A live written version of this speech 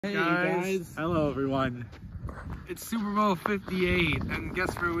Hey guys. Hello everyone. It's Super Bowl 58, and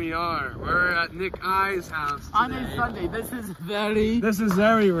guess where we are? We're at Nick I's house today. On a Sunday, this is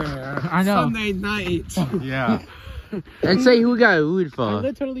very rare. I know. Sunday night. Yeah. And say who got wooed I for.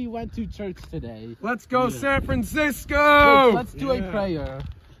 literally went to church today. Let's go San Francisco! Let's do a prayer.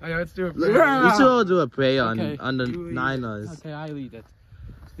 Oh, yeah, let's do it. We should all do a prayer on, Okay. on the Niners. Okay, I lead it.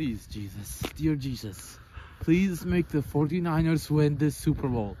 Please, Jesus, dear Jesus, please make the 49ers win this Super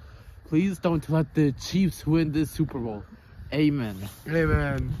Bowl. Please don't let the Chiefs win this Super Bowl. Amen.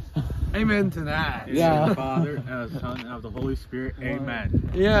 Amen. Amen to that. Yeah. The Father, and the Son, and of the Holy Spirit.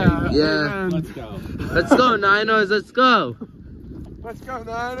 Amen. Yeah. Yeah. Amen. Let's go. Let's go, Niners, let's go. Let's go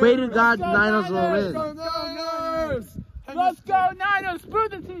Niners. Pray to God, go, Niners will Niners. win. Let's go Niners. Let's go Niners! Boo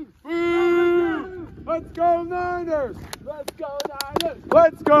the team! Woo! Let's go Niners. Let's go Niners!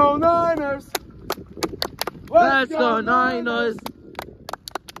 Let's go Niners. Let's go, Niners.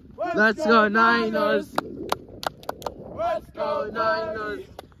 Let's go, Niners. Let's Go, Niners.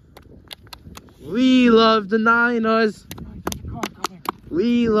 We love the Niners.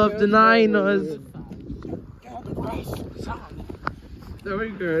 We love the Niners. No, we're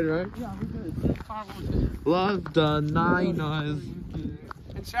good, right? Yeah, we good. Love the Niners. And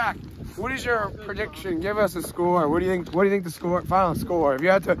Shaq, what is your prediction? Give us a score. What do you think? What do you think the score? Final score? If you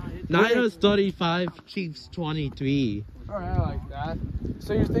had to. Niners 35, Chiefs 23. All right, I like that.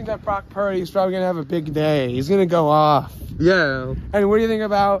 So you think that Brock Purdy's probably gonna have a big day? He's gonna go off. Yeah. And what do you think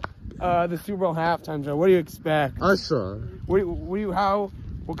about the Super Bowl halftime show? What do you expect? Usher.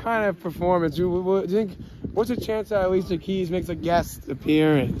 What kind of performance? Do you think? What's the chance that Alicia Keys makes a guest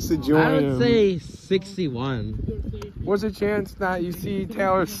appearance to join I would him? say 61. What's the chance that you see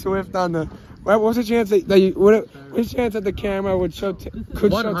Taylor Swift on the? What's the chance that what's the chance that the camera would show?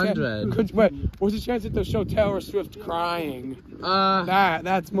 Could 100. What's the chance that they'll show Taylor Swift crying?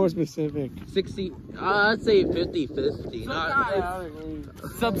 That's more specific. 60. I'd say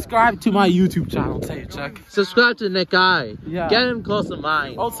 50-50. Subscribe to my YouTube channel, say it, Chuck. Subscribe to Nick I. Yeah. Get him close to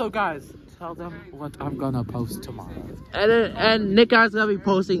mine. Also, guys, tell them what I'm gonna post tomorrow. And Nick I's gonna be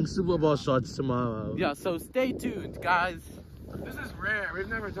posting Super Bowl shorts tomorrow. Yeah, so stay tuned, guys. This is rare. We've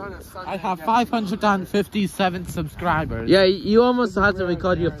never done a Sunday. I have 557 subscribers. Yeah, you almost had to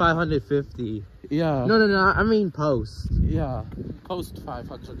record your 550. Yeah. No, I mean post. Yeah. Post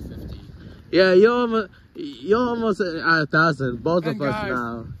 550. Yeah, you're almost at 1,000. Both And of us guys,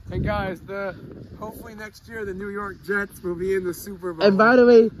 now. And guys, hopefully next year the New York Jets will be in the Super Bowl. And by the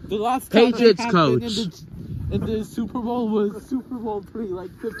way, The last time Patriots they had coach. been in the Super Bowl was Super Bowl 3,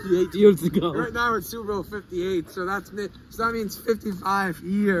 like 58 years ago. Right now it's Super Bowl 58, so that means 55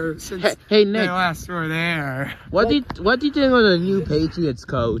 years since Hey they Nick, last were there. what do you think of the new Patriots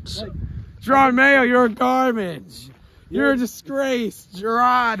coach? Gerard Mayo, you're garbage. You're a disgrace,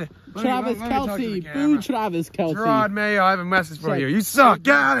 Gerard. Travis Kelce, boo Travis Kelce. Gerard Mayo, I have a message for you. You suck.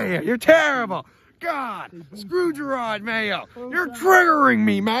 Get out of here. You're terrible. God, screw Gerard Mayo. You're triggering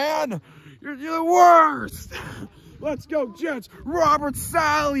me, man. You're the worst. Let's go, Jets. Robert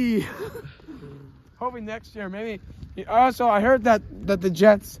Saleh. Hoping next year, maybe. Also, I heard that the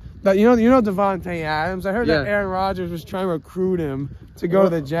Jets, that you know Devontae Adams. I heard that Aaron Rodgers was trying to recruit him to go to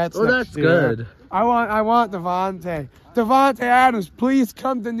the Jets. Well, next that's year. good. I want Devontae. Devontae Adams, please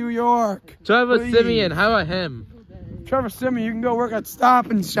come to New York. Trevor Please. Simeon, how about him? Trevor Simeon, you can go work at Stop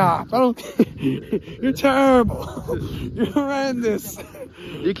and Shop. You're terrible. You're horrendous.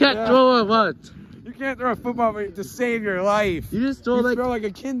 You can't throw a what? You can't throw a football to save your life. You just throw You throw like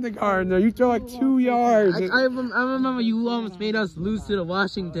a kindergartner. You throw like 2 yards. I remember you almost made us lose to the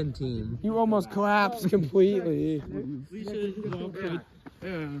Washington team. You almost collapsed completely. We should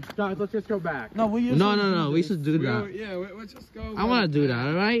Yeah. Guys, let's just go back. No, we No, we should do that. Yeah, let's just go. I want to do that,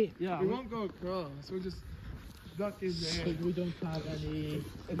 alright? Yeah, We won't go across. We'll just duck in there. we don't have any.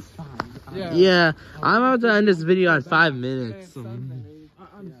 It's fine. Yeah, I'm about to end this video at 5 minutes.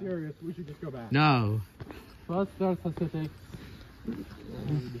 I'm serious. We should just go back. No. First, start Pacific. Yeah,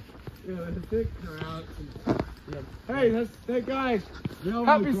 the six are out. Hey guys!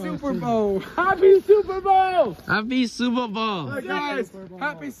 Happy Super Bowl! Happy Super Bowl! Happy Super Bowl! Hey guys!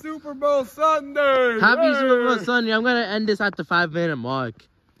 Happy Super Bowl Sunday! Happy Hey! Super Bowl Sunday. I'm gonna end this at the 5-minute mark.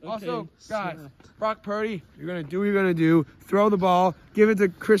 Also, guys, Brock Purdy, you're gonna do what you're gonna do. Throw the ball, give it to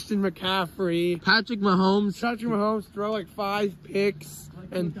Christian McCaffrey. Patrick Mahomes. Patrick Mahomes, throw like 5 picks,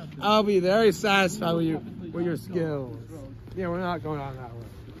 and I'll be very satisfied with your skills. Yeah, we're not going on that way.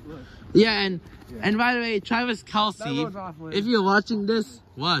 Yeah, and by the way, Travis Kelce, if you're watching this,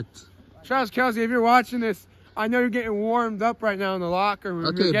 what? Travis Kelce, if you're watching this, I know you're getting warmed up right now in the locker room.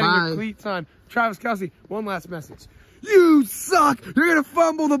 Okay, you're getting bye. your cleats on. Travis Kelce, one last message. You suck. You're gonna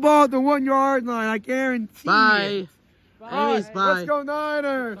fumble the ball at the 1 yard line. I guarantee. Bye. It. Anyways, bye. Let's go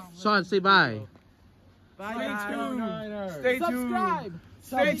Niners. Sean, say bye. Stay tuned. Stay tuned. Subscribe.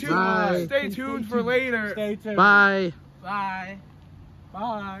 Stay tuned. Bye. Stay tuned for later. Stay tuned. Bye. Bye.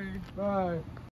 Bye. Bye.